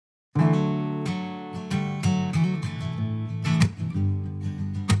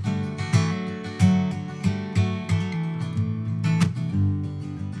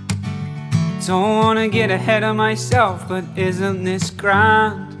Don't wanna get ahead of myself, but isn't this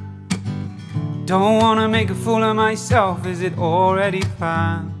grand? Don't wanna make a fool of myself, is it already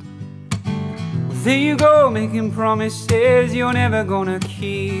planned? Well, there you go, making promises you're never gonna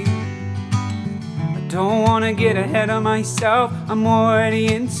keep. I don't wanna get ahead of myself, I'm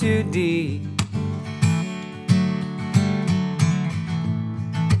already in too deep.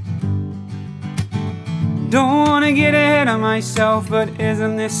 Don't wanna get ahead of myself, but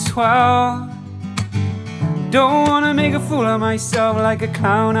isn't this swell? Don't wanna make a fool of myself like a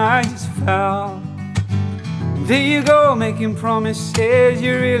clown I just fell. There you go, making promises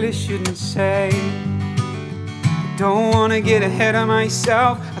you really shouldn't say. Don't wanna get ahead of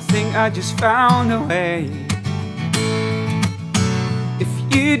myself, I think I just found a way. If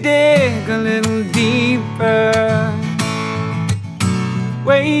you dig a little deeper,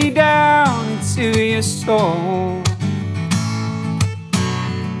 way down into your soul,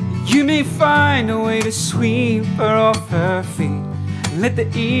 you may find a way to sweep her off her feet and let the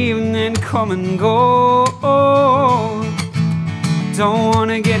evening come and go. Don't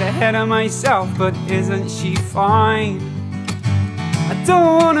wanna get ahead of myself, but isn't she fine? I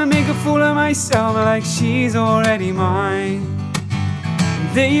don't wanna make a fool of myself like she's already mine. And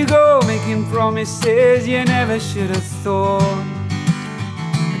there you go, making promises you never should have thought.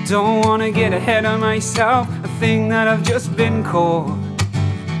 I don't wanna get ahead of myself, I think that I've just been caught.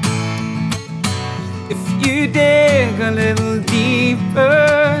 If you dig a little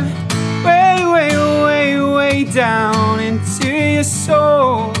deeper, way down into your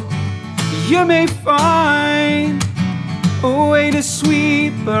soul, you may find a way to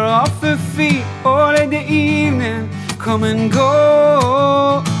sweep her off her feet, or let the evening come and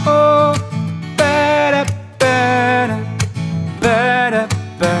go. Better, better, better,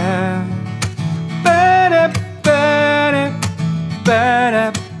 better, better, better,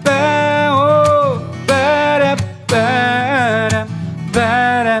 better, better, oh, better, better,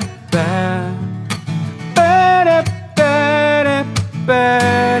 better, better, better, better,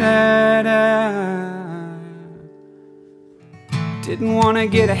 better. Didn't wanna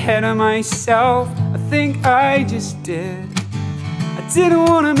get ahead of myself, I think I just did. I didn't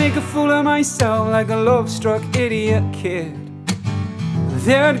wanna make a fool of myself like a love-struck idiot kid.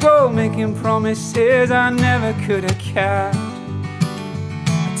 There I'd go, making promises I never could have kept.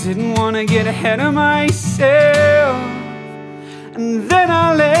 I didn't wanna get ahead of myself, and then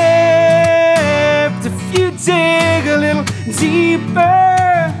I left. If you dig a little deeper,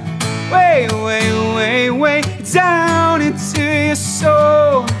 way down into your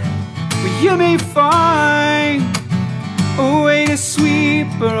soul, where you may find a way to sweep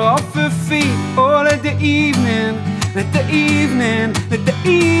her off her feet, or let the evening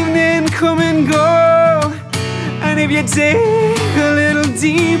come and go. And if you dig a little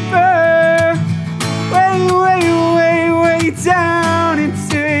deeper, way down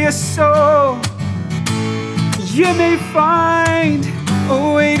into your soul, you may find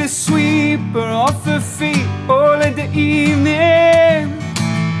a way to sweep her off her feet, or let the evening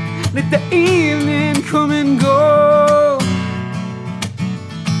come and go.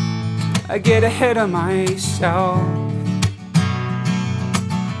 I get ahead of myself,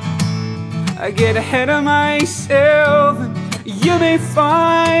 I get ahead of myself, and you may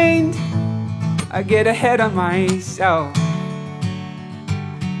find I get ahead of myself.